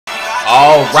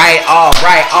All right.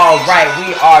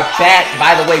 We are back.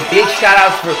 By the way, big shout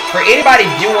outs for anybody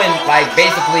viewing, like,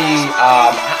 basically,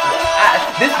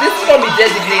 this is gonna be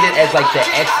designated as like the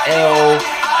XL,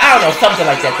 I don't know, something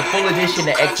like that, the full edition,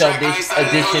 the XL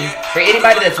edition. For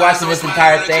anybody that's watching this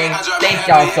entire thing, thank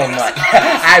y'all so much.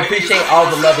 I appreciate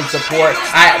all the love and support.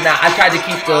 I tried to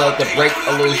keep the break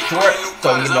a little short,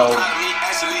 so you know,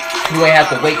 you ain't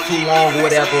have to wait too long or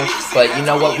whatever. But you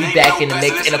know what? We back in the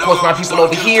mix. And of course, my people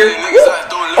over here.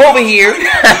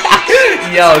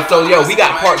 Yo, we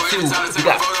got part 2. We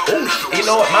got, you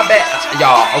know what? My bad.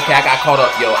 Y'all, okay, I got caught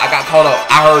up, yo. I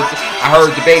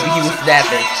heard the baby, he was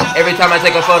snapping. Every time I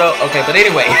take a photo. Okay, but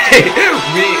anyway.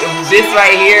 This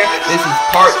right here, this is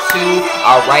part 2.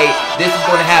 Alright. This is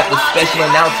going to have the special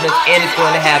announcements. And it's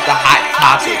going to have the hot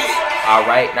topics.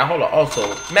 Alright, now hold on. Also,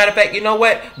 matter of fact, you know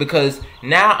what? Because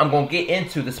now I'm going to get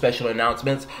into the special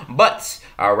announcements. But,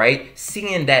 alright,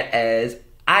 seeing that as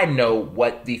I know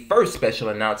what the first special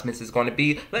announcements is going to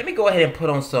be, let me go ahead and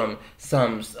put on a song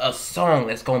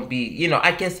that's going to be, you know,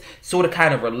 I guess sort of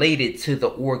kind of related to the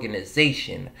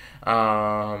organization.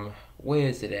 Where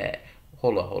is it at?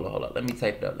 Hold on. Let me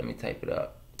type it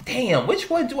up. Damn,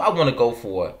 which one do I want to go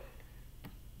for?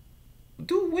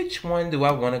 Which one do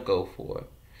I want to go for?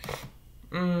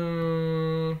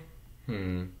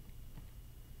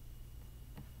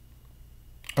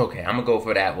 Okay, I'm gonna go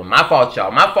for that one. My fault,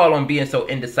 y'all. My fault on being so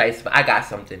indecisive. I got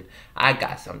something.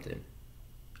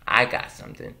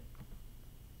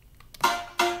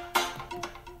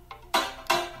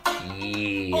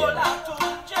 Yeah.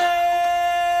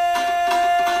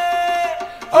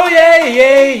 Oh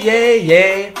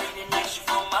yeah.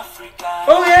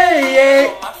 Oh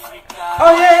yeah.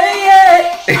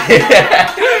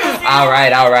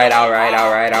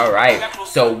 All right.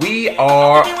 So we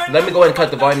are, let me go ahead and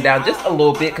cut the volume down just a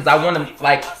little bit, because I want to,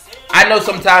 like, I know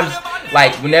sometimes,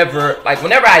 like, whenever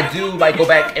I do, like, go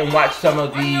back and watch some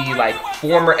of the, like,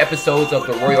 former episodes of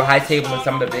the Royal High Table and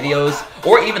some of the videos,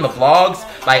 or even the vlogs,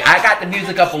 like, I got the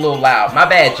music up a little loud. My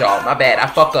bad, y'all. My bad. I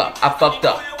fucked up.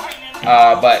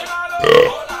 But,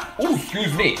 ooh,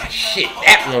 excuse me. Shit,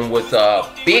 that one was a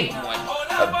big one.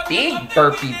 A big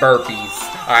burpees.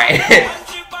 Alright.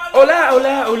 Hola.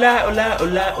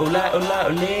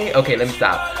 Okay, let me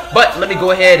stop. But let me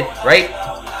go ahead, right?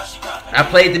 I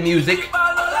played the music.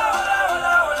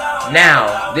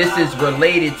 Now, this is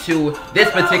related to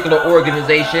this particular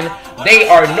organization. They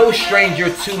are no stranger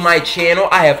to my channel.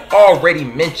 I have already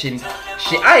mentioned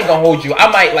shit. I ain't gonna hold you. I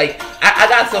might, like, I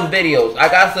got some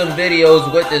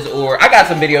videos. With this org. I got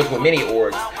some videos with many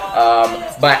orgs.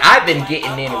 But I've been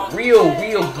getting in real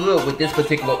good with this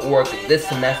particular org this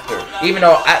semester. Even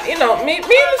though me and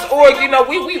this org, you know,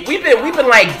 we've been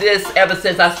like this ever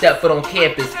since I stepped foot on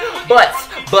campus. But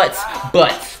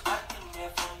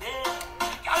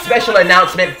special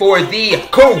announcement for the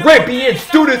Caribbean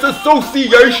Students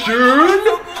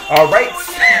Association. Alright.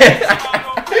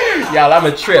 Y'all, I'm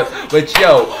a trip. But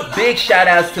yo, big shout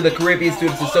outs to the Caribbean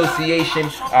Students Association.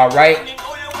 Alright.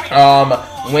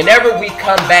 Whenever we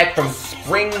come back from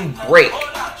spring break,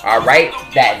 alright,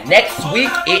 that next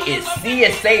week, it is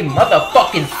CSA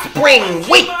motherfucking spring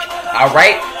week.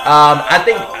 Alright. I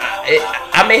think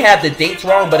I may have the dates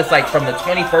wrong, but it's like from the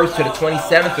 21st to the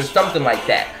 27th or something like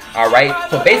that. Alright,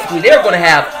 so basically they're going to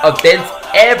have events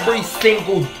every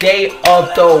single day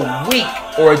of the week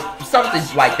or something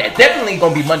like that. Definitely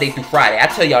going to be Monday through Friday. I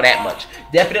tell y'all that much.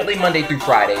 Definitely Monday through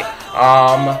Friday.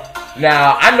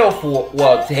 Now, I know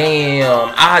well,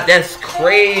 damn, that's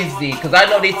crazy, because I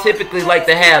know they typically like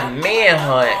to have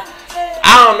manhunt.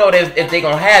 I don't know if they're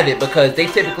going to have it, because they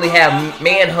typically have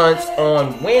manhunts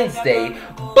on Wednesday,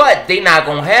 but they not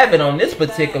going to have it on this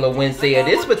particular Wednesday or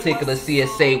this particular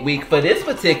CSA week for this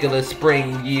particular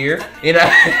spring year, you know.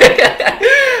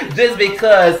 Just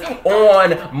because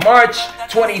on March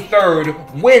 23rd,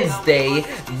 Wednesday,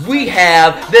 we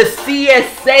have the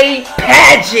CSA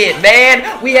pageant,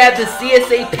 man. We have the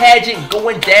CSA pageant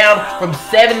going down from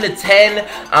 7 to 10.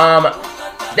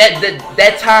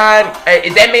 That time,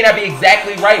 that may not be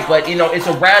exactly right, but you know, it's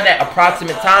around that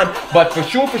approximate time. But for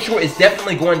sure, it's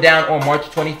definitely going down on March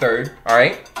 23rd. All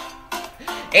right.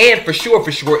 And for sure,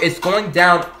 it's going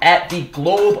down at the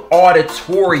Globe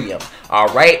Auditorium.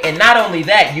 Alright, and not only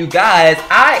that, you guys,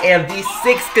 I am the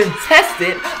 6th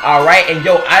contestant. Alright, and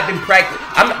yo, I've been practicing.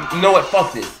 You know what?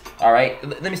 Fuck this. Alright,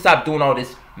 let me stop doing all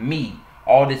this me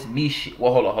shit.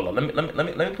 Well, hold on. Let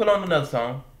me put on another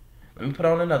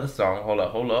song.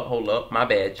 Hold up. My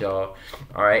bad, y'all.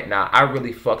 Alright, now I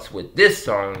really fucks with this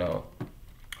song though.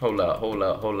 Hold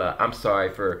up. I'm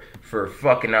sorry for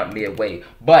fucking up midway.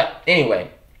 But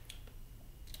anyway.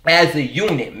 as a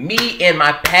unit, me and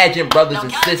my pageant brothers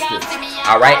and sisters,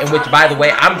 alright, and which, by the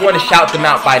way, I'm going to shout them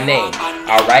out by name,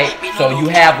 alright. So you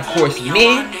have, of course,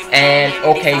 me, and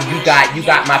okay, you got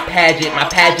my pageant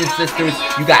sisters.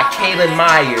 You got Kaylin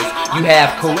Myers, you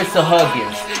have Carissa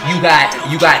Huggins, you got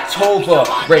Tova,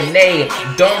 Renee,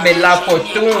 Dombe La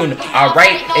Fortune,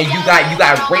 alright, and you got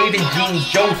Raven Jean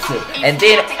Joseph. And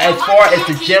then as far as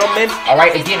the gentlemen,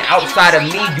 alright, again, outside of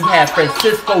me, you have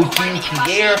Francisco Jean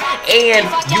Pierre, and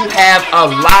you have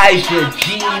Elijah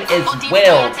Jean as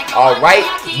well, alright.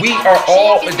 We are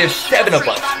all, there's 7 of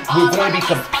us. We're going to be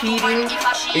competing,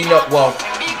 you know, well,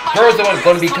 girls are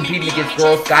going to be competing against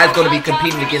girls, guys going to be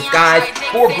competing against guys,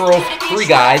 4 girls, 3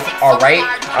 guys, alright.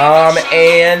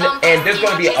 And there's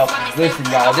going to be a, listen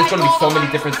y'all, there's going to be so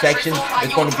many different sections.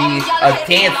 There's going to be a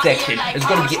dance section, there's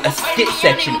going to be a skit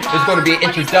section, there's going to be an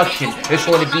introduction, there's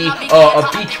going to be a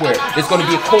beachwear, there's going to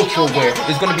be a cultural wear,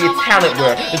 there's going to be a talent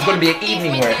wear, there's going to be an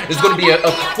evening wear, there's going to be a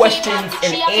questions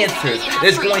and answers,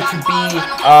 there's going to be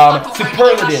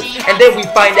superlatives, and then we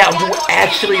find out who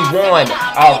actually won,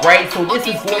 alright. So this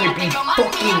is going to be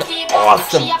fucking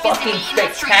awesome, fucking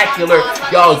spectacular.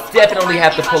 Y'all definitely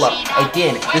have to pull up.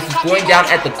 Again, this is going down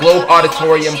at the Globe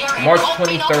Auditorium, March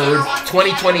 23rd,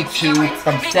 2022,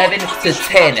 from 7 to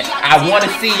 10. I want to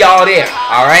see y'all there,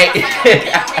 alright?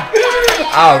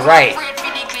 Alright.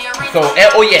 So,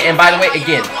 oh yeah, and by the way,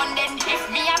 again,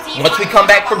 once we come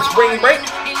back from spring break,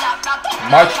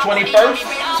 March 21st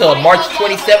to March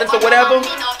 27th or whatever,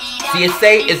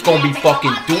 CSA is going to be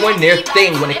fucking doing their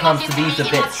thing when it comes to these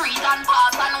events.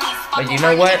 But you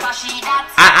know what?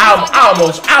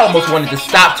 I almost wanted to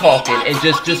stop talking and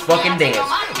just fucking dance.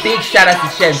 Big shout out to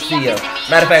Shensia.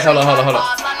 Matter of fact, hold on.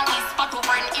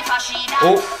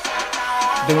 Oh.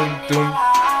 Doom.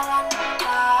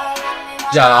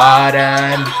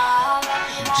 Jordan.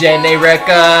 Jenny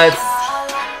Records.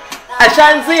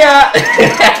 Shensia.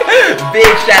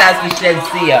 Big shout out to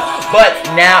Shensia. But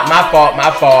now, my fault.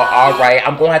 Alright,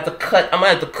 I'm gonna have to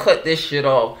cut this shit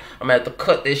off. And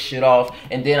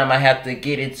then I'm gonna have to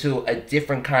get into a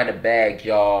different kind of bag,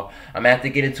 y'all. Let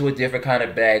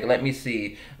me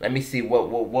see.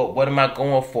 What am I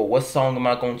going for? What song am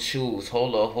I gonna choose?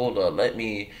 Hold up. Let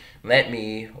me.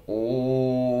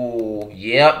 Oh,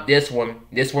 yep, this one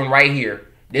right here.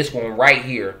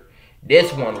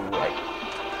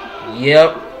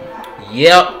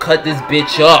 Yep, cut this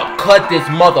bitch up. Cut this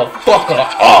motherfucker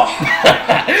up.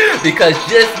 Because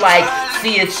just like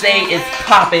CSA is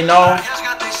popping off,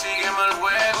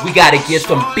 we gotta give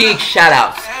some big shout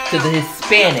outs to the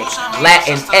Hispanic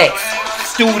Latinx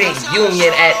Student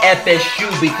Union at FSU,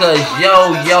 because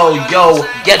yo,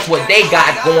 guess what they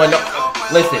got going on?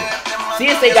 Listen,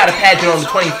 CSA got a pageant on the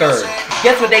 23rd.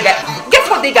 Guess what they got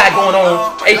going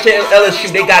on? LSU,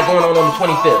 they got going on the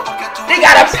 25th. They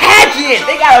got a pageant.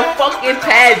 They got a fucking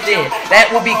pageant.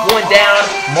 That will be going down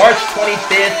March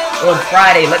 25th on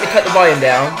Friday. Let me cut the volume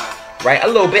down. Right, a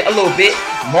little bit.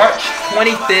 March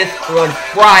 25th on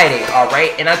Friday,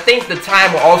 alright? And I think the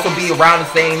time will also be around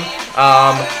the same.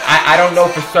 I don't know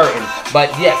for certain.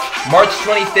 But yes, March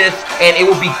 25th, and it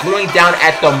will be going down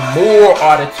at the Moore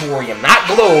Auditorium. Not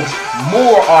Globe,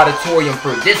 Moore Auditorium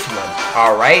for this one,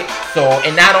 alright? So,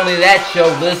 and not only that,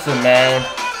 yo, listen, man.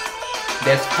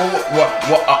 There's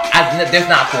there's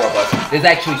not 4 of us. There's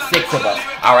actually 6 of us.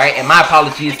 Alright, and my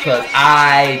apologies because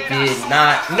I did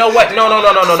not. You know what? No.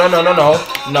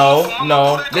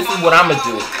 This is what I'm gonna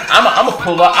do. I'm gonna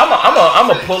pull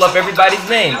up everybody's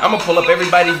name.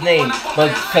 But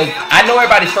because I know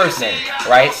everybody's first name,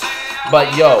 right?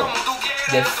 But yo,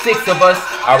 there's 6 of us.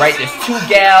 Alright, there's 2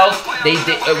 gals.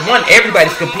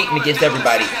 Everybody's competing against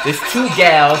everybody. There's 2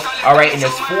 gals, alright, and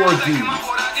there's 4 dudes.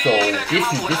 So this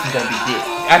is gonna be lit.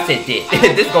 I said lit.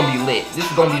 This is gonna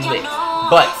be lit.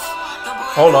 But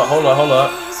hold up.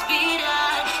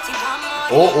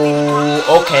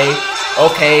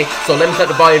 Okay. So let me cut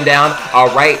the volume down.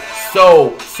 Alright.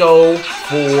 So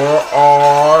for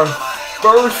our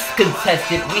first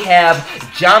contestant, we have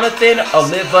Jonathan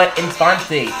Oliva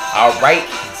Infante. Alright.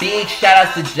 Big shout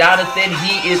out to Jonathan.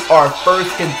 He is our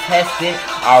first contestant.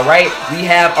 Alright. We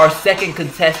have our second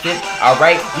contestant.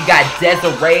 Alright. We got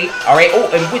Desiree. Alright. Oh,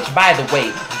 and which, by the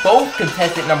way, both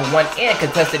contestant number 1 and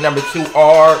contestant number 2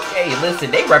 are, hey, listen,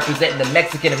 they represent the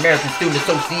Mexican American Student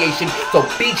Association. So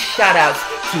big shout outs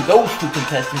to those 2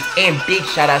 contestants and big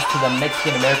shout outs to the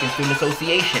Mexican American Student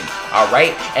Association.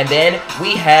 Alright. And then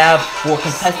we have for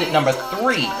contestant number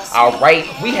 3. Alright.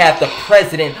 We have the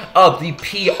president of the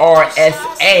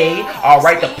PRSA.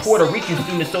 Alright, the Puerto Rican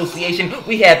Student Association.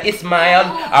 We have Ismael,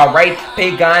 alright,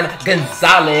 Pagan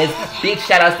Gonzalez. Big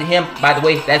shout outs to him. By the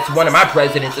way, that's one of my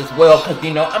presidents as well, because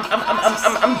you know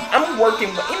I'm working,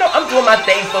 you know, I'm doing my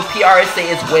thing for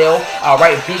PRSA as well. All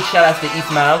right, big shout outs to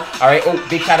Ismail. All right, oh,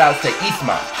 big shout outs to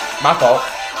Ismail. My fault.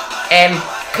 And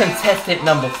contestant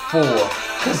number 4.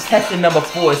 Contestant number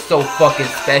 4 is so fucking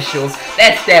special.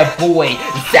 That's that boy,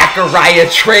 Zachariah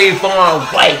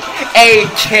White,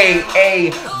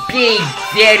 a.k.a. Big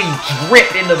Daddy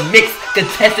Drip in the mix.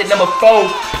 Contestant number 4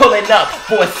 pulling up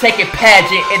for a second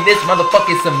pageant in this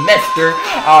motherfucking semester.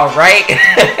 Alright.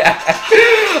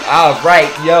 Alright,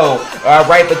 yo.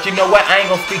 Alright, but you know what? I ain't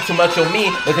gonna speak too much on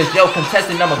me because, yo,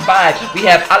 contestant number 5, we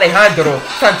have Alejandro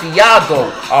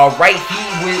Santiago. Alright,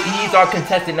 he's our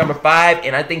contestant number 5,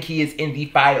 and I think he is in the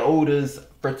Phi Oda's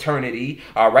fraternity.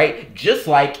 Alright, just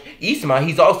like Isma,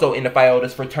 he's also in the Phi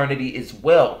Oda's fraternity as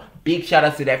well. Big shout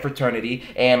out to that fraternity.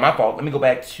 And my fault, let me go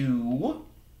back to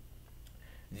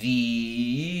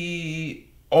the...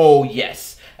 Oh,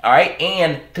 yes. All right,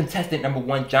 and contestant number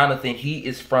 1, Jonathan, he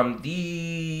is from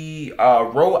the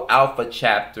Rho Alpha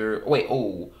chapter. Wait,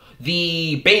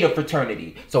 the Beta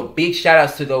fraternity. So big shout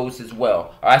outs to those as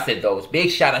well. I said those.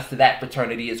 Big shout outs to that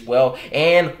fraternity as well.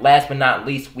 And last but not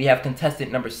least, we have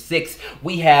contestant number 6.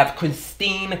 We have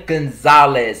Christine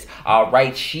Gonzalez. All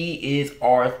right, she is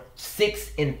our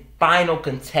 6th and final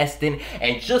contestant,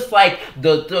 and just like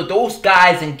those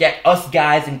guys and us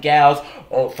guys and gals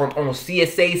from on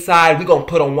CSA side, we gonna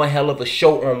put on one hell of a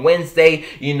show on Wednesday.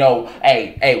 You know,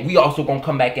 hey, we also gonna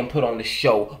come back and put on the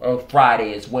show on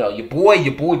Friday as well. Your boy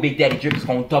Big Daddy Drip is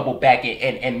gonna double back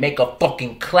and make a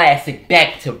fucking classic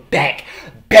back-to-back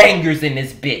bangers in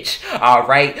this bitch.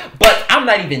 Alright, but I'm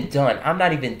not even done.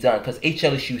 Because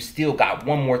HLSU still got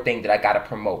one more thing that I gotta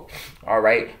promote.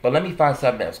 Alright, but let me find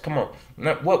something else. Come on.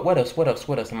 What else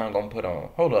am I gonna put on?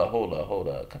 Hold up.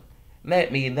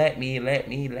 Let me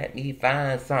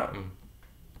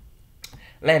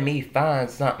find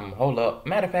something. Hold up.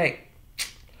 Matter of fact,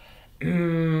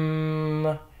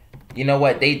 you know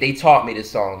what? They taught me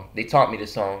this song.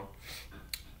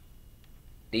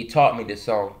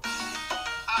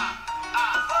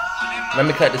 Let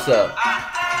me cut this up.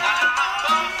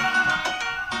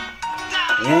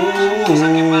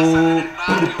 Ooh.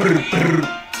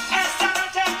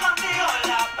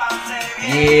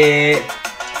 Yeah.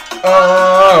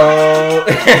 Oh.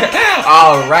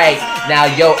 Alright. Now,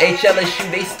 yo, HLSU,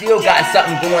 they still got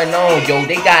something going on, yo.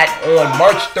 They got on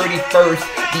March 31st,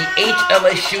 the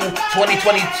HLSU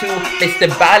 2022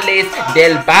 Festivales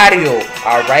del Barrio.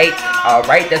 Alright,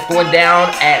 that's going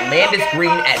down at Landis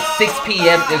Green at 6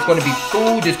 p.m. There's going to be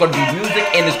food, there's going to be music,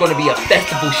 and there's going to be a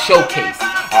festival showcase.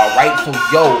 Alright, so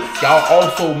yo, y'all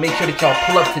also make sure that y'all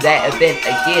pull up to that event.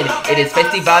 Again, it is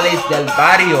Festivales del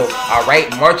Barrio.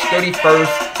 Alright, March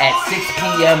 31st at 6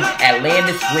 p.m. at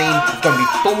Landis Green. There's going to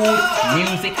be food,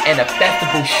 music, and a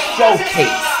festival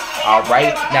showcase.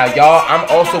 Alright, now y'all, I'm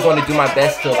also going to do my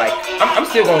best to I'm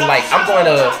going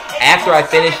to, after I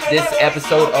finish this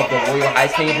episode of the Royal High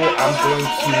Table, I'm going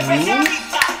to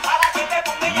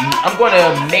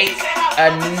make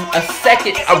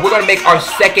we're going to make our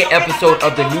second episode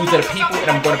of the News of the People, and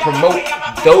I'm going to promote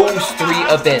those 3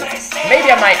 events.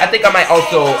 I think I might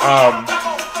also,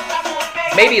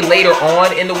 maybe later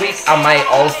on in the week, I might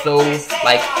also,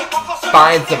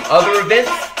 find some other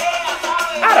events.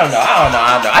 I don't know.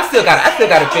 I still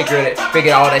gotta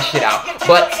figure all that shit out.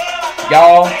 But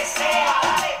y'all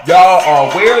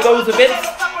are aware of those events.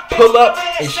 Pull up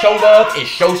and show love and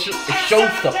show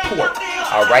support.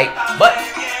 Alright? But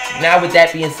now with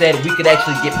that being said, we could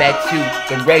actually get back to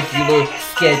the regular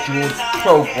scheduled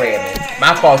programming.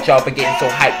 My fault, y'all, for getting so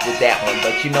hyped with that one.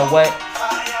 But you know what?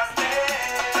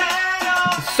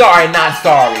 Sorry, not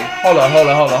sorry. Hold on.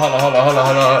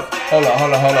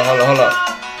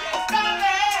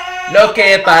 Lo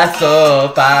que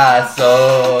pasó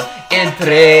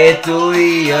entre tú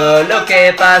y yo. Lo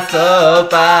que pasó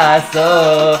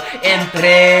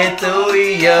entre tú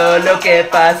y yo. Lo que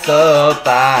pasó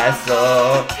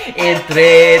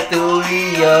entre tú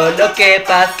y yo. Lo que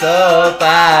pasó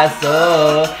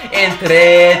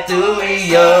entre tú y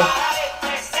yo.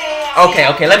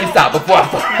 Okay, let me stop before I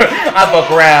fuck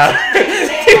around.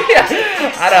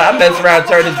 I mess around,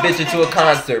 turn this bitch into a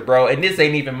concert, bro, and this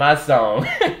ain't even my song.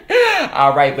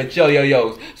 Alright, but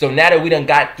yo. So now that we done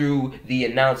got through the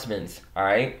announcements,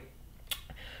 alright,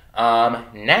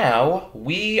 now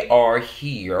we are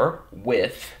here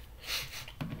with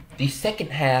the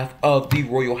second half of the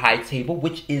Royal High Table,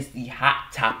 which is the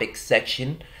Hot Topic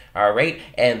section. Alright,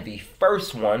 and the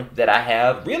first one that I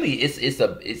have really is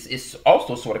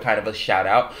also sort of kind of a shout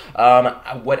out.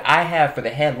 What I have for the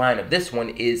headline of this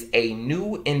one is a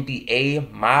new NBA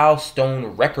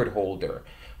milestone record holder.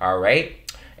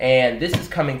 Alright, And this is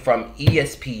coming from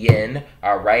ESPN,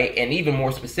 all right? And even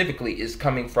more specifically, is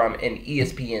coming from an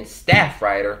ESPN staff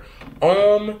writer,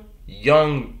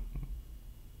 Young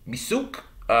Misuk.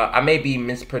 I may be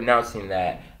mispronouncing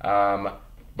that,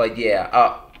 but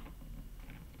yeah,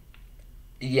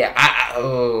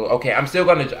 okay. I'm still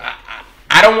gonna.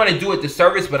 I don't want to do it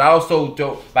disservice, but I also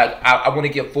don't like. I want to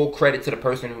give full credit to the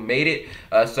person who made it.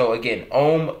 So again,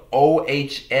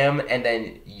 OHM, and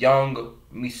then Young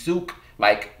Misuk,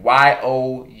 like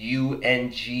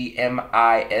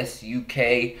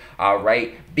YOUNGMISUK. All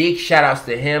right, big shout outs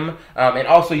to him. And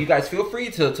also, you guys feel free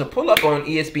to pull up on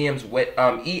ESPN's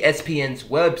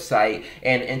website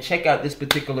and check out this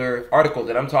particular article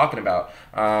that I'm talking about.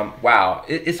 Wow,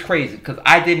 it's crazy because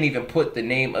I didn't even put the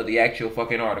name of the actual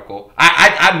fucking article.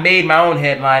 I made my own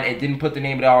headline and didn't put the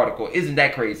name of the article. Isn't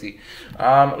that crazy?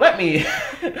 Let me.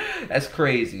 That's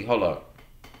crazy. Hold up.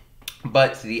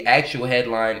 But the actual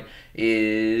headline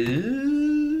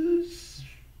is,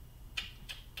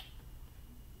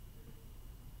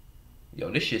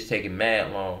 yo, this shit's taking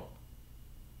mad long.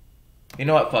 You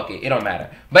know what? Fuck it. It don't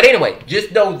matter. But anyway,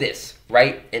 just know this,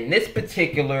 right? In this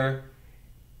particular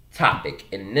topic,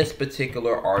 in this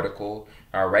particular article,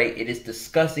 all right, it is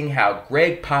discussing how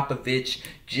Greg Popovich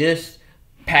just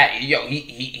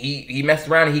he messed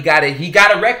around and he got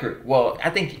a record. Well,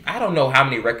 I don't know how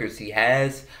many records he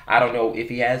has. I don't know if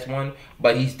he has one,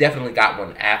 but he's definitely got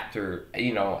one after,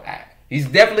 he's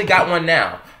definitely got one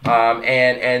now.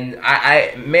 And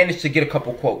I managed to get a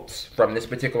couple quotes from this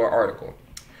particular article.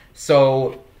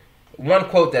 So one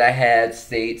quote that I had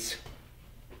states,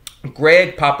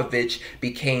 Greg Popovich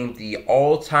became the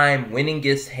all-time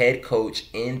winningest head coach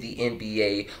in the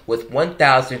NBA with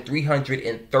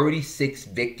 1,336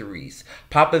 victories.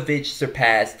 Popovich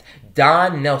surpassed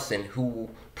Don Nelson, who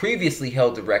previously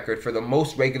held the record for the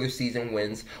most regular season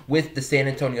wins with the San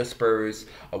Antonio Spurs,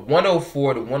 a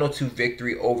 104-102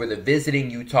 victory over the visiting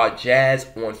Utah Jazz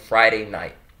on Friday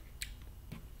night.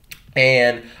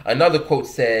 And another quote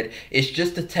said, "It's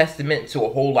just a testament to a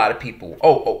whole lot of people."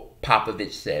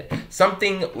 Popovich said,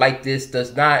 "Something like this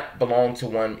does not belong to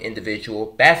one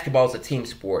individual. Basketball is a team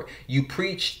sport. You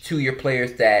preach to your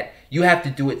players that you have to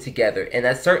do it together. And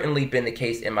that's certainly been the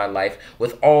case in my life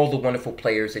with all the wonderful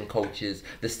players and coaches,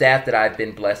 the staff that I've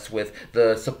been blessed with,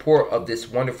 the support of this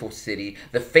wonderful city,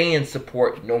 the fan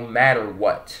support no matter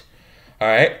what." All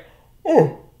right?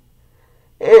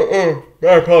 My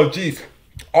apologies.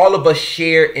 All of us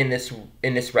share in this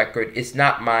record. It's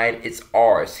not mine, it's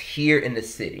ours here in the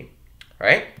city.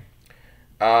 Right?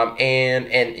 And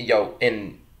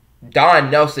Don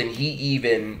Nelson, he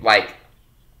even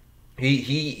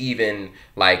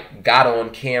got on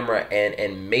camera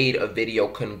and made a video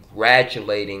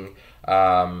congratulating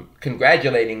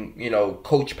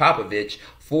Coach Popovich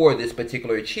for this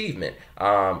particular achievement.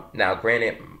 Now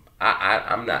granted,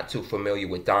 I'm not too familiar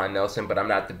with Don Nelson, but I'm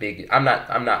not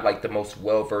like the most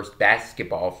well-versed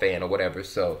basketball fan or whatever.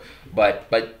 So, but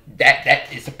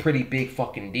that is a pretty big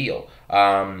fucking deal.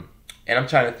 And I'm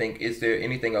trying to think, is there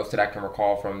anything else that I can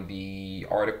recall from the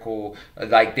article?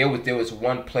 Like there was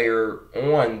one player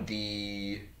on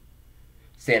the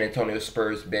San Antonio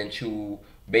Spurs bench who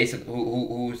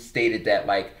stated that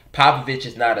like Popovich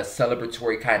is not a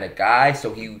celebratory kind of guy,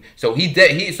 so he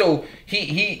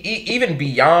even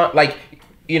beyond like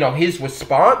his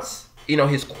response,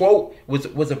 his quote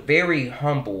was a very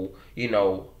humble,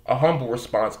 a humble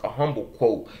response, a humble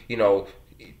quote,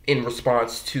 in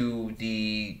response to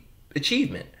the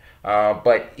achievement,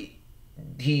 but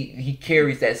he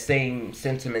carries that same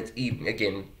sentiment even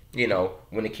again,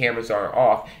 when the cameras aren't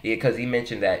off, because he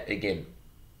mentioned that again.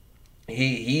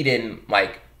 He didn't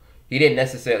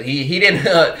necessarily he didn't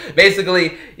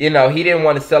basically he didn't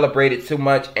want to celebrate it too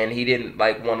much, and he didn't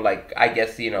want to I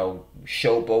guess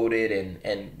showboat it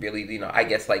and really I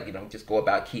guess just go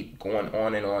about keep going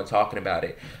on and on talking about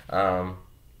it,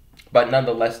 but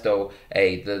nonetheless though,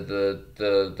 hey,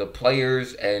 the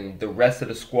players and the rest of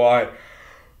the squad,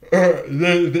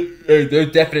 they're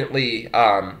definitely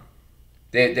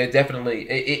They're definitely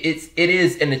it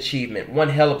is an achievement, one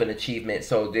hell of an achievement.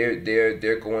 So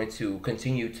they're going to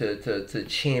continue to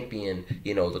champion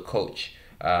the coach.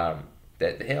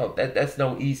 That's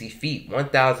no easy feat.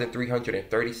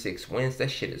 1,336 wins.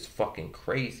 That shit is fucking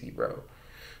crazy, bro.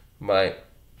 But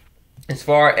as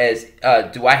far as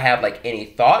do I have any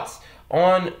thoughts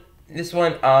on this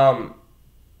one?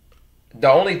 The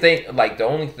only thing,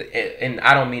 and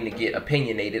I don't mean to get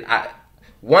opinionated.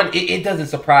 It doesn't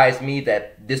surprise me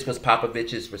that this was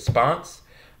Popovich's response,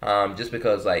 just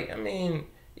because,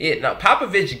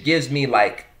 Popovich gives me,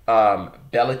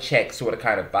 Belichick sort of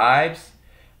kind of vibes,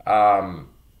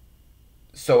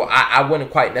 So I wouldn't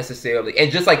quite necessarily,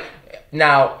 and just like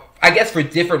now, I guess for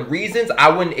different reasons, I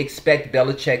wouldn't expect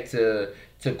Belichick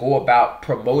to go about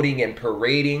promoting and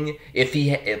parading if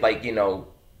he like, you know,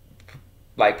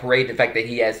 like parade the fact that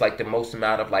he has like the most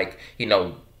amount of like, you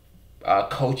know,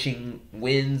 coaching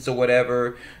wins or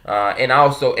whatever, and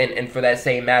also and for that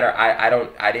same matter,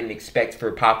 I didn't expect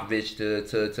for Popovich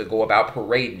to go about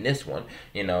parading this one,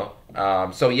 you know.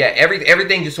 So yeah,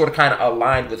 everything just sort of kind of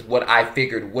aligned with what I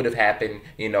figured would have happened,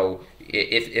 you know,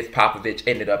 if Popovich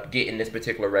ended up getting this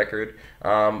particular record.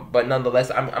 But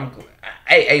nonetheless,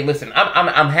 hey listen,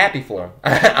 I'm happy for him.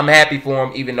 I'm happy for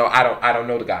him, even though I don't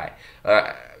know the guy.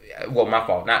 Well, my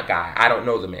fault, not guy. I don't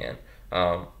know the man.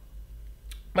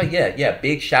 But yeah,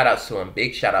 big shout outs to him.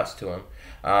 Big shout outs to him.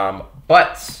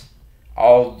 But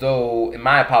although, and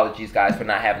my apologies, guys, for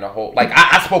not having a whole, like,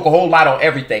 I spoke a whole lot on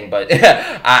everything, but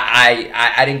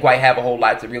I didn't quite have a whole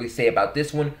lot to really say about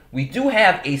this one. We do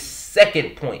have a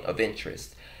second point of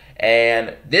interest.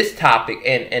 And this topic,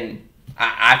 and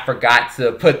I forgot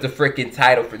to put the freaking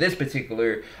title for this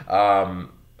particular,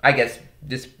 I guess,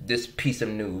 this piece of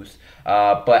news.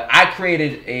 But I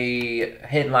created a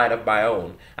headline of my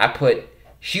own. I put,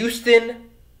 Houston,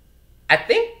 I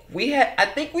think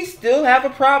we still have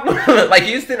a problem. Like,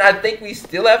 Houston, I think we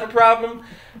still have a problem.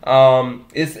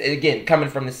 It's, again, coming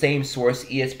from the same source,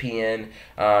 ESPN,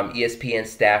 ESPN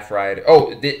staff writer.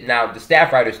 Oh, now the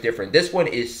staff writer is different. This one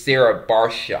is Sarah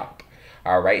Barshop.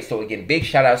 All right, so again, big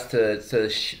shout outs to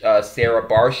Sarah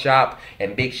Barshop,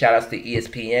 and big shout outs to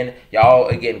ESPN. Y'all,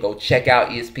 again, go check out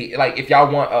ESPN. Like, if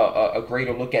y'all want a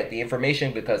greater look at the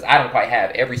information, because I don't quite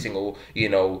have every single, you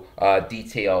know,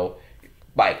 detail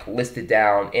like listed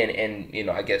down, and you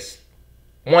know, I guess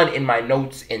one, in my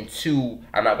notes, and two,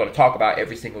 I'm not going to talk about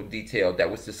every single detail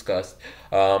that was discussed.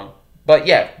 But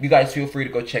yeah, you guys feel free to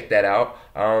go check that out.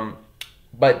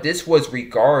 But this was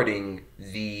regarding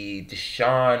the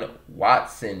Deshaun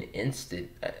Watson incident.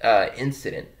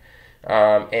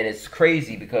 And it's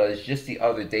crazy because just the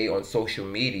other day on social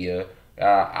media,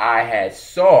 I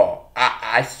saw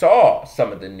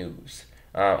some of the news.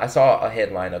 I saw a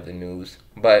headline of the news,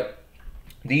 but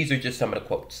these are just some of the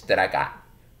quotes that I got,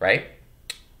 right?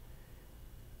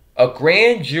 A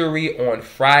grand jury on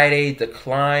Friday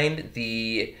declined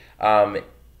the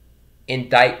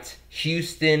indict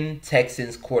Houston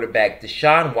Texans quarterback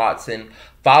Deshaun Watson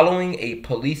following a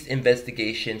police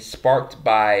investigation sparked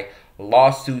by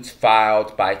lawsuits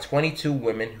filed by 22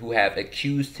 women who have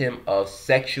accused him of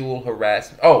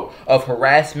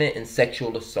harassment and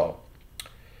sexual assault.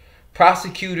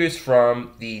 Prosecutors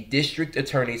from the district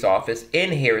attorney's office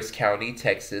in Harris County,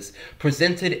 Texas,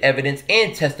 presented evidence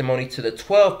and testimony to the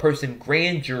 12-person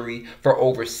grand jury for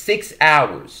over 6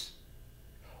 hours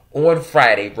on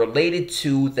Friday related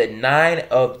to the 9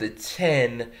 of the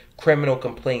 10 criminal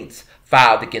complaints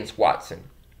filed against Watson.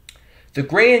 The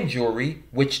grand jury,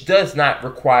 which does not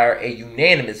require a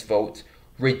unanimous vote,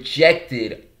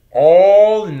 rejected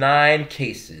all 9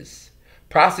 cases.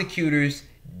 Prosecutors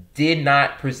did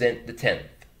not present the 10th.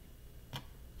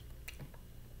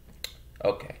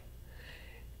 Okay.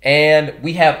 And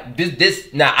we have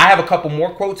this now, I have a couple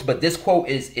more quotes, but this quote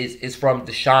is from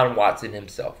Deshaun Watson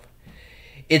himself.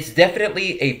 It's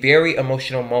definitely a very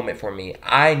emotional moment for me.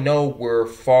 I know we're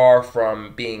far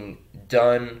from being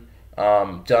done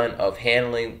of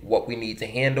handling what we need to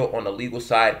handle on the legal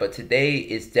side, but today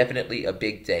is definitely a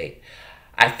big day.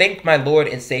 I thank my Lord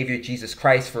and Savior Jesus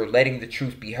Christ for letting the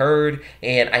truth be heard,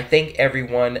 and I thank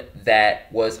everyone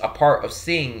that was a part of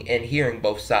seeing and hearing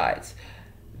both sides.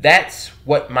 That's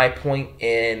what my point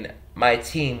and my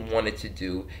team wanted to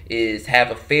do, is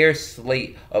have a fair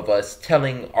slate of us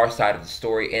telling our side of the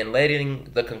story and letting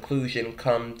the conclusion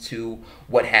come to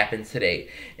what happened today.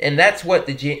 And that's what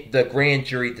the grand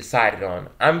jury decided on.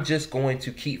 I'm just going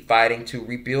to keep fighting to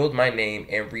rebuild my name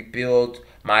and rebuild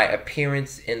my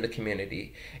appearance in the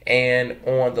community. And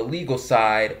on the legal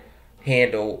side,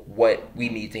 handle what we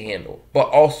need to handle. But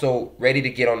also ready to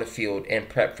get on the field and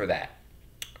prep for that.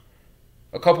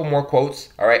 A couple more quotes.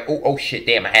 All right. Oh shit.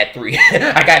 Damn, I had 3.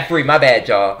 I got 3. My bad,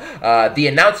 y'all. The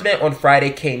announcement on Friday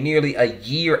came nearly a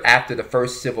year after the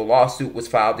first civil lawsuit was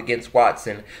filed against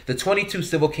Watson. The 22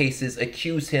 civil cases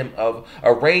accuse him of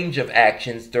a range of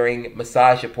actions during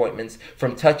massage appointments,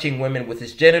 from touching women with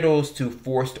his genitals to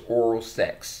forced oral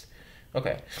sex.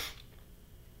 Okay.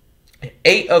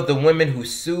 8 of the women who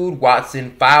sued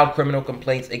Watson filed criminal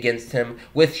complaints against him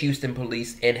with Houston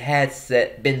police and had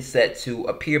been set to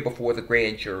appear before the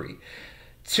grand jury.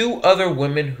 2 other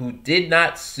women who did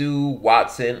not sue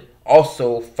Watson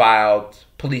also filed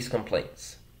police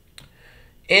complaints.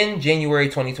 In January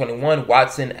 2021,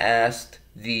 Watson asked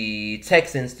the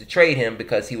Texans to trade him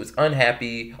because he was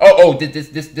unhappy.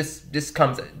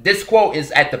 This quote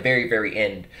is at the very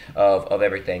end of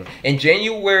everything. In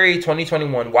January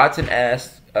 2021, Watson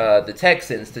asked the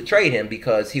Texans to trade him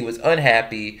because he was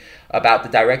unhappy about the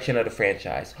direction of the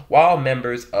franchise. While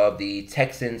members of the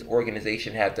Texans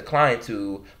organization have declined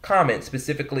to comment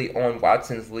specifically on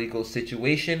Watson's legal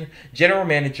situation, General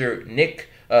Manager Nick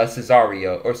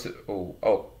Casario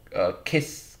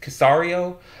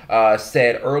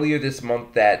said earlier this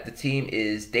month that the team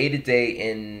is day-to-day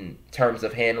in terms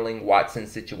of handling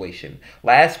Watson's situation.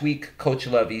 Last week, Coach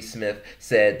Lovie Smith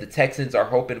said the Texans are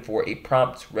hoping for a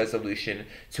prompt resolution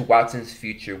to Watson's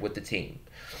future with the team.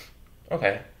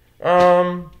 Okay.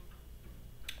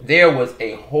 There was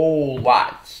a whole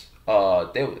lot.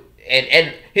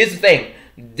 And here's the thing.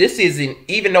 This isn't,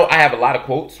 even though I have a lot of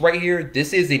quotes right here,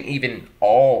 this isn't even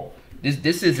all.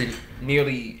 This isn't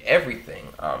nearly everything.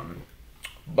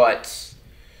 But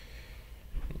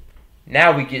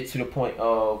now we get to the point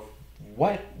of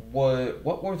what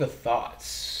were the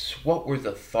thoughts? What were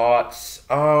the thoughts?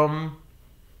 I'm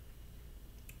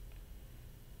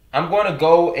going to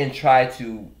go and try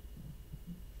to,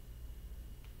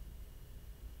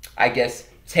 I guess,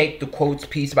 take the quotes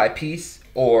piece by piece,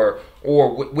 or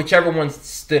whichever one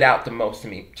stood out the most to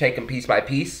me. Take them piece by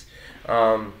piece.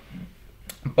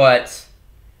 But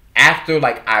after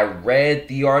I read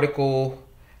the article,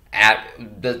 I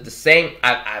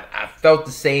felt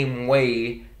the same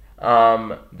way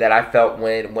that I felt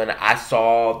when I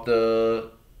saw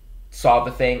the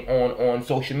thing on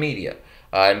social media.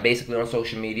 And basically on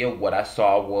social media, what I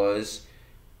saw was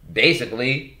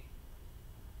basically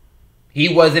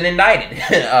he wasn't indicted.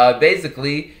 I'm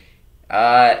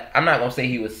not gonna say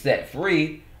he was set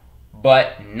free,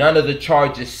 but none of the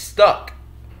charges stuck.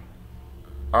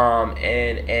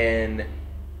 And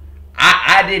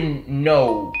I didn't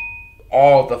know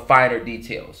all the finer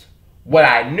details. What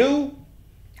I knew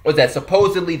was that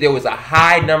supposedly there was a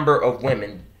high number of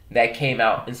women that came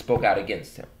out and spoke out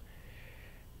against him.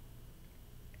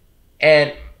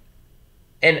 And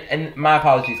my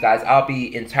apologies, guys. I'll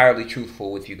be entirely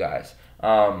truthful with you guys.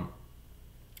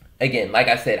 Again, like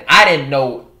I said, I didn't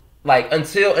know,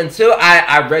 until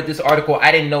I read this article,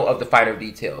 I didn't know of the finer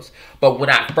details. But when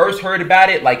I first heard about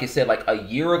it, like it said, a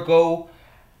year ago,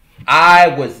 I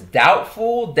was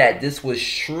doubtful that this was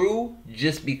true,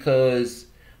 just because,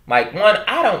 one,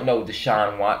 I don't know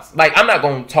Deshaun Watson. I'm not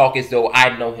going to talk as though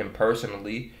I know him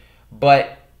personally,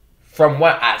 but from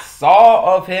what I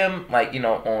saw of him,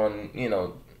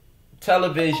 on,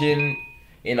 television,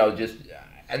 just,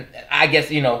 I guess,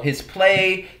 his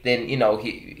play, then,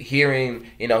 hearing,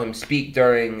 him speak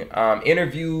during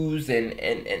interviews and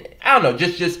I don't know,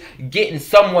 just getting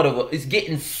somewhat of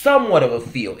a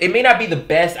feel. It may not be the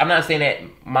best. I'm not saying that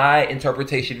my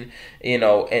interpretation, and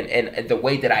the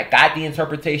way that I got the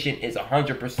interpretation is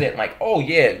 100% oh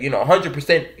yeah,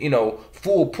 100%,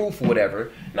 foolproof or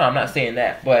whatever. No, I'm not saying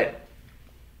that, but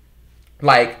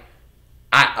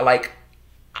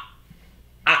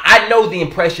I know the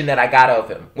impression that I got of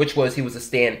him, which was he was a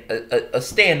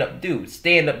stand-up dude,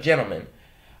 stand-up gentleman.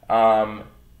 And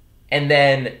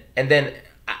then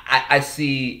I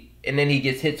see, and then he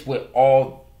gets hit with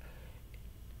all.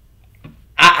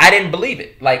 I didn't believe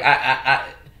it.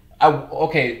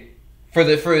 Okay, for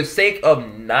the sake of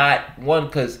not one,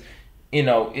 because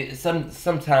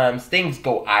sometimes things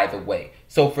go either way.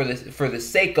 So for the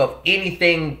sake of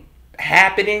anything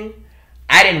happening,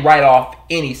 I didn't write off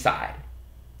any side.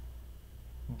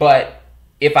 But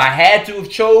if I had to have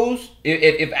chose,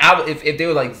 if they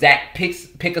were Zach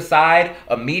pick a side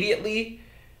immediately,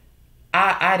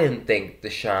 I didn't think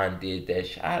Deshaun did that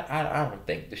shit. I don't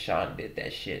think Deshaun did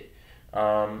that shit.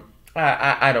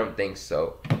 I don't think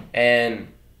so. And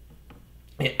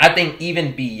I think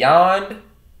even beyond,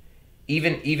 I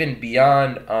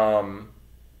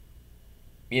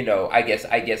guess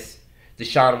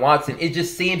Deshaun Watson, it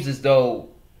just seems as though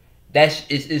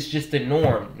it's just the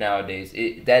norm nowadays.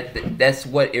 That's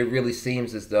what it really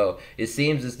seems as though. It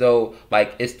seems as though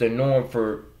it's the norm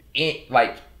for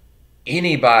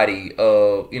anybody,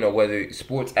 whether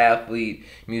sports athlete,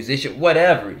 musician,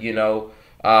 whatever,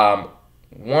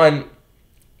 one,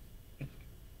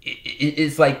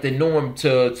 it's the norm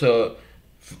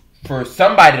for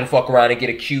somebody to fuck around and get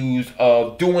accused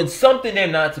of doing something they're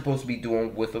not supposed to be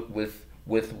doing with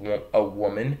a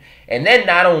woman. And then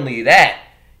not only that,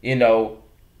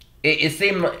 it's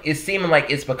seeming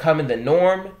like it's becoming the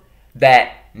norm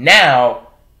that now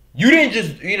you didn't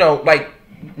just,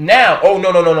 now, oh,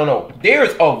 no.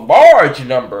 There's a large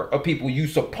number of people you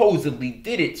supposedly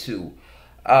did it to.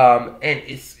 And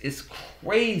it's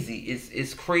crazy.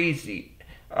 It's crazy.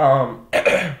 Um,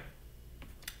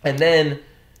 and then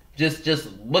just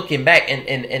looking back,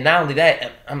 and not only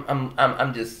that,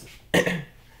 I'm just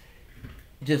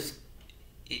just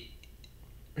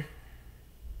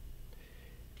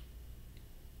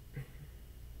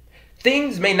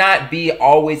things may not be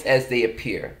always as they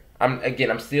appear. I'm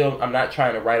not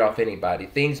trying to write off anybody.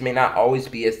 Things may not always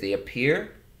be as they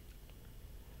appear,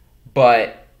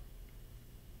 but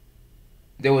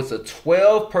there was a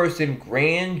 12-person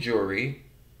grand jury.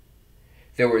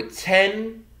 There were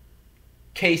 10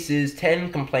 cases,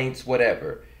 10 complaints,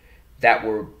 whatever, that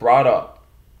were brought up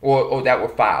or that were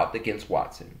filed against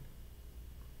Watson.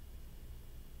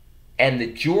 And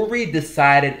the jury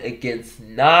decided against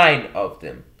 9 of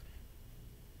them.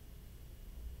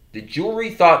 The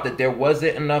jury thought that there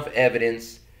wasn't enough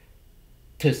evidence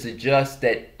to suggest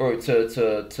that, or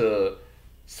to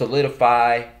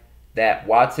solidify that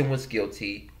Watson was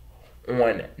guilty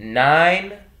on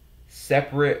 9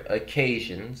 separate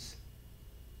occasions.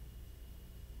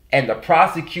 And the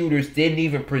prosecutors didn't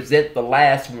even present the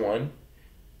last one.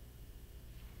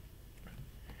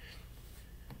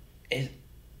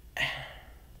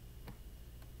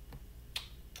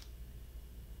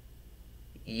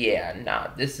 Yeah, nah,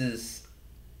 this is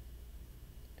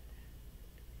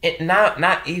it.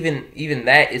 Not even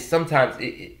that. Is sometimes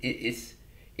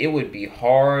it would be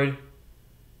hard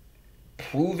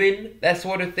proving that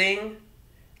sort of thing,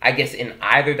 I guess, in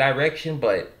either direction.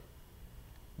 But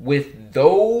with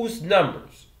those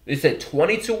numbers, they said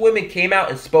 22 women came out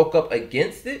and spoke up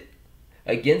against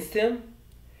him,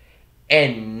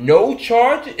 and no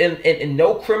charge and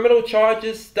no criminal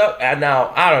charges stuck.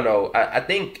 Now I don't know. I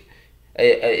think.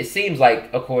 It seems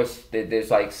like, of course, there's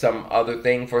like some other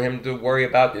thing for him to worry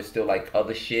about. There's still like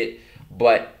other shit,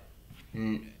 but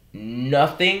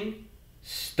nothing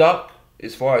stuck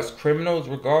as far as criminals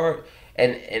regard.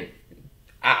 And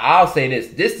I'll say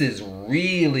this: this is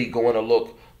really going to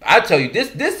look. I tell you,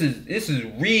 this is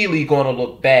really going to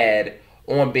look bad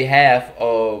on behalf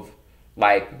of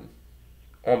like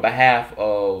like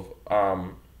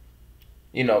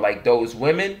those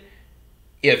women.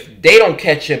 If they don't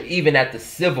catch him even at the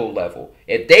civil level,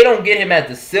 if they don't get him at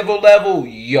the civil level,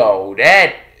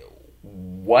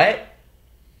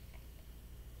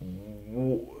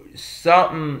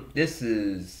 this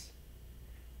is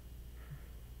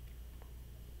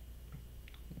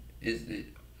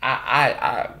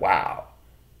wow.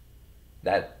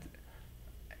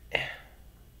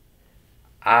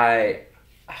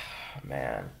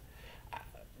 Man,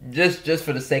 just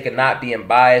for the sake of not being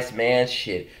biased, man,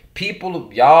 shit.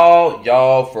 People,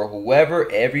 y'all, for whoever,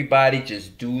 everybody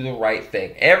just do the right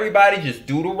thing. Everybody just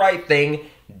do the right thing.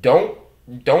 Don't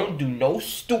do no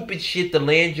stupid shit to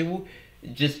land you.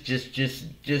 Just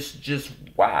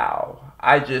wow.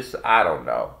 I don't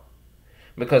know.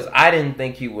 Because I didn't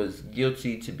think he was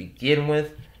guilty to begin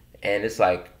with. And it's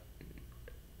like,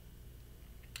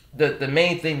 the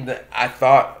main thing that I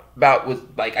thought about was,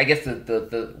 like, I guess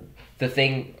the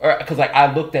thing, because like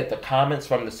I looked at the comments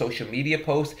from the social media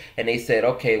posts, and they said,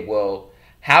 okay, well,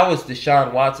 how is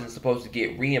Deshaun Watson supposed to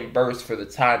get reimbursed for the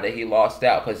time that he lost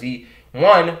out? Because he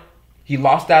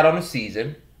lost out on the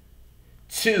season.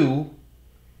 2,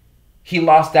 he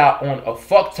lost out on a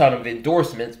fuck ton of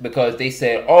endorsements because they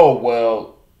said, oh,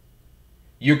 well,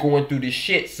 you're going through this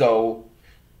shit, so,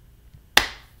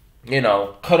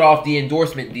 cut off the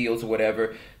endorsement deals or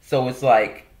whatever. So it's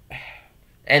like,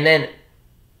 and then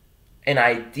an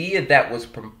idea that was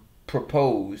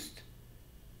proposed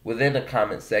within the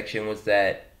comment section was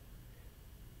that,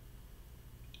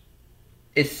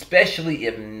 especially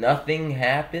if nothing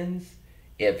happens,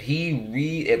 if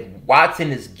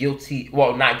Watson is guilty,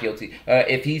 well, not guilty,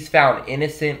 if he's found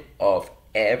innocent of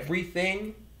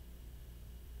everything,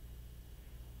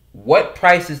 what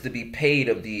price is to be paid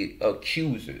of the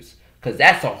accusers? Because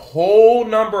that's a whole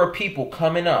number of people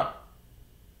coming up.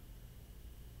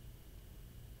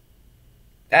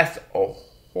 That's a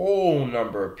whole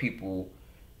number of people,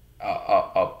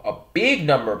 a big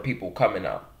number of people coming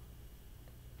up.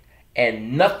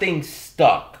 And nothing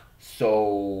stuck.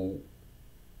 So,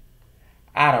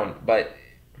 but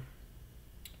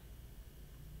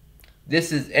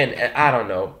this is, and I don't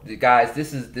know, guys,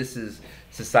 this is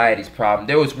society's problem.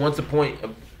 There was once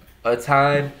a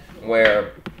time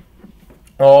where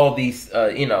all these,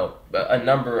 a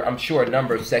number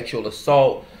of sexual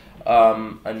assault,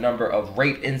 a number of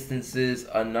rape instances,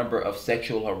 a number of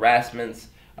sexual harassments,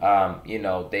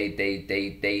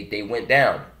 they went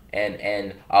down,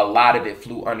 and a lot of it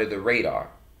flew under the radar.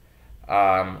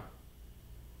 And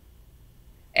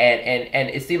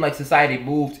it seemed like society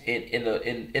moved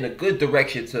in a good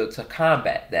direction to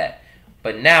combat that.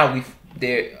 But now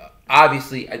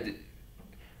obviously,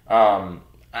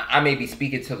 I may be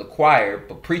speaking to the choir,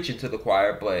 but preaching to the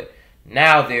choir, but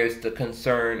now there's the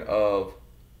concern of,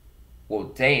 well,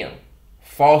 damn,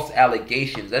 false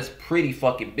allegations. That's pretty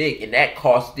fucking big, and that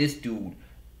cost this dude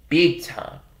big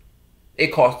time. It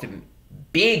cost him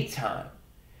big time.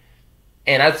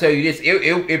 And I tell you this,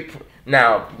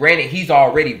 now, granted, he's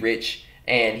already rich,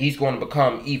 and he's going to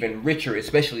become even richer,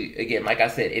 especially, again, like I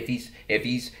said,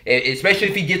 especially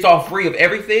if he gets off free of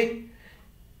everything.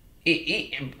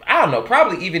 I don't know,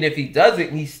 probably even if he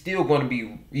doesn't, he's still going to,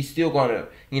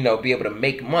 be able to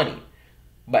make money.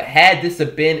 But had this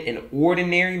have been an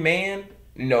ordinary man,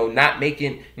 not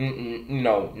making,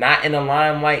 not in the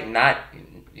limelight, not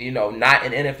an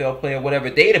NFL player, whatever,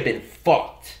 they'd have been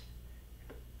fucked.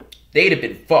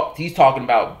 He's talking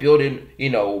about building,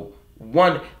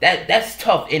 that's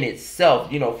tough in itself,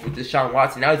 for Deshaun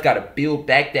Watson. Now he's got to build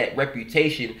back that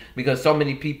reputation because so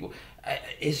many people,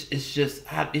 it's just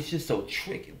so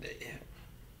tricky.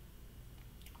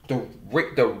 The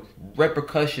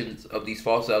repercussions of these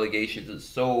false allegations is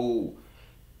so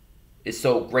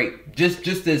great. Just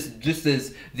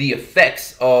as the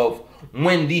effects of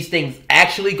when these things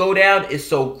actually go down is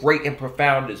so great and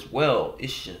profound as well.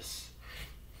 It's just,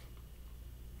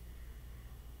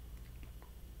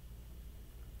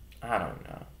 I don't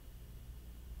know.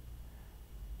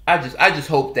 I just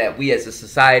hope that we as a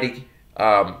society,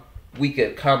 we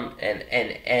could come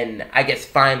and I guess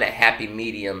find that happy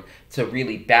medium to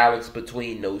really balance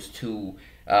between those two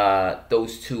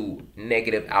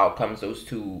negative outcomes, those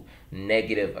two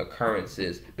negative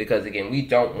occurrences. Because again, we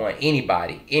don't want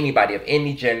anybody of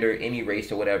any gender, any race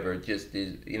or whatever, just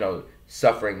is,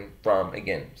 suffering from,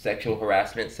 again, sexual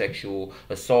harassment, sexual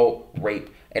assault, rape.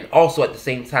 And also at the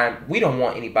same time, we don't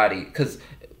want anybody, because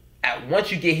once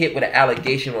you get hit with an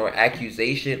allegation or an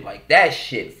accusation, like, that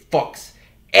shit fucks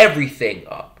everything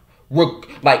up.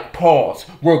 Pause.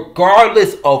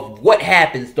 Regardless of what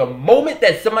happens, the moment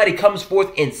that somebody comes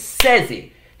forth and says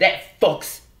it, that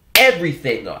fucks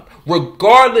everything up.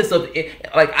 Regardless of it,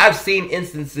 I've seen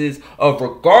instances of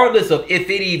regardless of if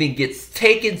it even gets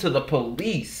taken to the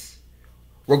police.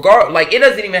 It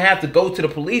doesn't even have to go to the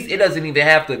police. It doesn't even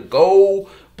have to go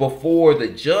before the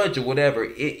judge or whatever.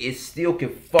 It still can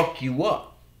fuck you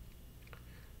up.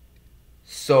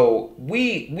 So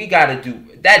we gotta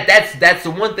do that. That's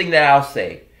the one thing that I'll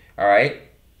say. All right,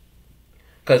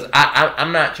 because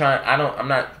I'm not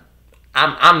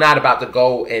about to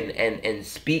go and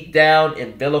speak down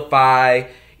and vilify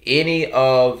any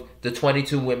of the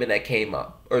 22 women that came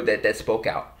up or that spoke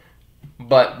out.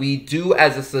 But we do,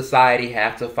 as a society,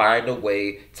 have to find a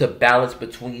way to balance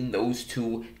between those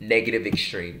two negative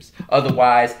extremes.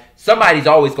 Otherwise, somebody's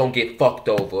always going to get fucked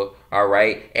over, all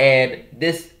right? And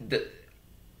there's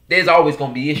always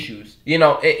going to be issues.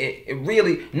 It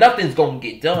really, nothing's going to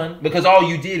get done because all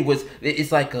you did was,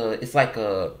 it's like a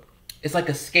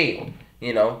scale,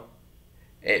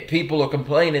 People are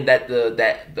complaining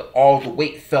that all the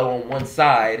weight fell on one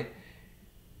side.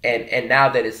 And now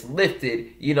that it's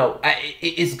lifted,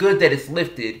 it's good that it's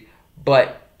lifted,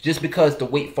 but just because the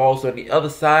weight falls on the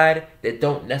other side, that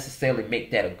don't necessarily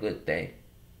make that a good thing,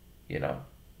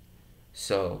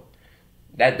 So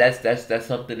that's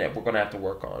something that we're gonna have to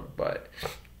work on. But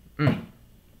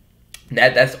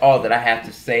that's all that I have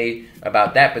to say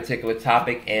about that particular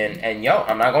topic. And yo,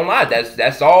 I'm not gonna lie,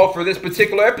 that's all for this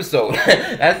particular episode.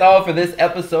 That's all for this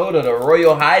episode of the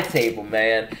Royal High Table,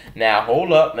 man. Now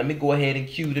hold up, let me go ahead and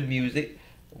cue the music.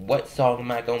 What song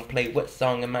am I gonna play?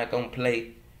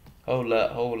 Hold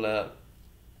up.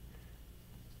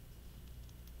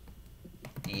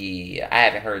 Yeah, I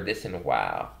haven't heard this in a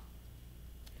while.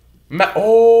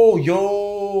 Hold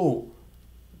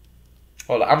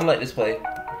up, I'm gonna let this play.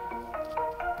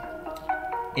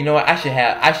 You know what? I should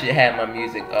have my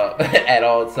music up at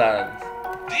all times.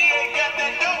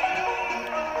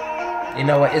 You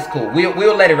know what? It's cool.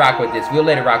 We'll let it rock with this.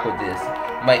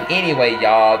 But anyway,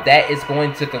 y'all, that is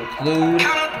going to conclude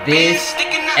this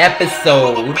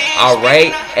episode.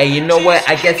 Alright? And you know what?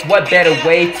 I guess what better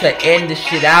way to end this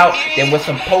shit out than with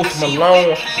some Post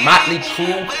Malone, Motley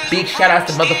Crue. Big shout out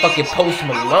to motherfucking Post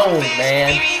Malone,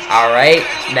 man. Alright?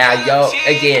 Now, yo,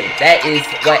 again, that is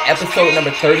episode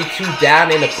number 32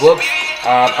 down in the books.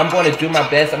 I'm going to do my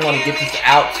best. I'm going to get this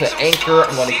out to Anchor.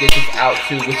 I'm going to get this out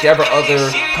to whichever other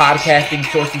podcasting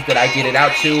sources that I get it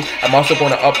out to. I'm also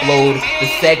going to upload the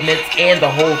segments and the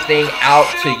whole thing out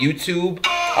to YouTube.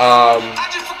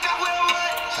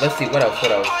 Let's see, what else?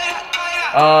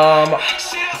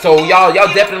 So y'all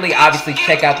definitely obviously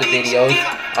check out the videos.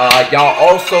 Y'all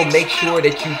also make sure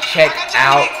that you check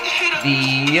out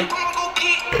the,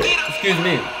 excuse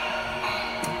me.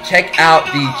 check out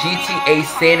the GTA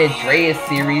San Andreas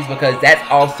series because that's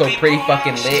also pretty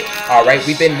fucking lit. All right,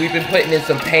 we've been putting in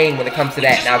some pain when it comes to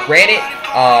that. Now, granted,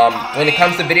 when it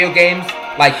comes to video games,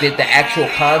 like the actual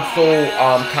console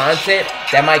content,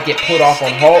 that might get put off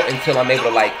on hold until I'm able to,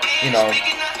 like, you know,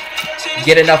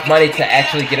 get enough money to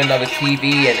actually get another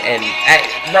TV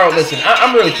bro, listen,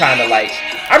 I'm really trying to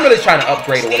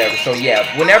upgrade or whatever. So yeah,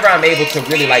 whenever I'm able to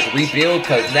really like rebuild,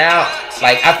 because now,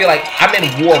 like, I feel like I'm in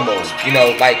war mode, you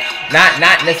know, like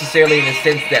not necessarily in the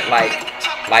sense that like,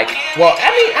 well,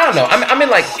 I mean, I don't know, I'm in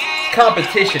like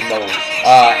competition mode,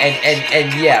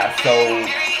 and yeah, so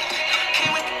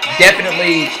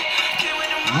definitely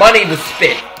money was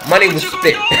spent.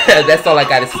 That's all I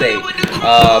gotta say.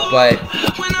 But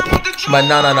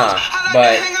no.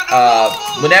 But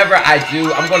whenever I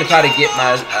do, I'm gonna try to get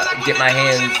my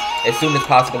hands as soon as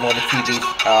possible on the TVs,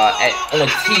 on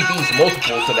TVs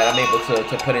multiple, so that I'm able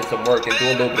to put in some work and do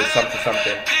a little bit of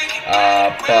something.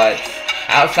 But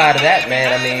outside of that,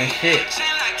 man, I mean, shit.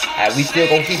 We still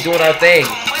gonna keep doing our thing.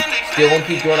 We still gonna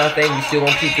keep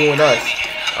doing us.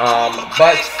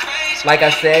 But like I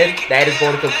said, that is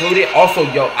going to conclude it. Also,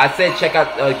 yo, I said check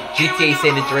out GTA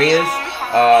San Andreas,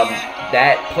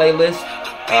 that playlist,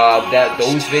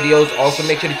 those videos. Also,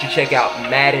 make sure that you check out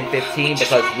Madden 15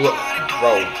 because we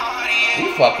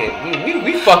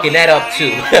fucking that up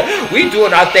too. We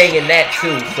doing our thing in that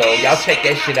too. So y'all check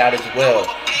that shit out as well.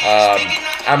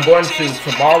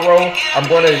 Tomorrow, I'm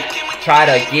going to try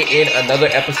to get in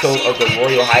another episode of the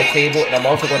Royal High Table, and I'm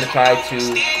also going to try to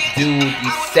do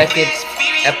the second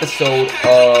episode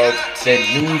of the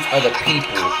News of the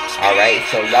People. Alright,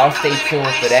 so y'all stay tuned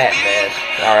for that, man.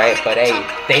 Alright, but hey,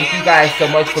 thank you guys so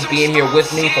much for being here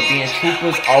with me, for being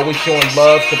troopers, always showing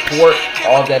love, support,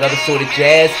 all that other sort of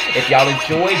jazz. If y'all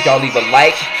enjoyed, y'all leave a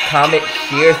like, comment,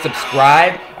 share,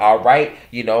 subscribe. Alright,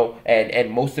 you know, and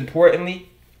most importantly,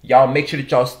 y'all make sure that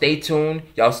y'all stay tuned,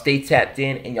 y'all stay tapped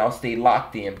in, and y'all stay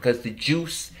locked in, because the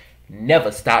juice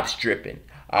never stops dripping.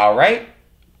 Alright?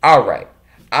 Alright.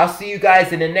 I'll see you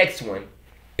guys in the next one.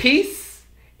 Peace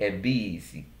and be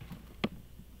easy.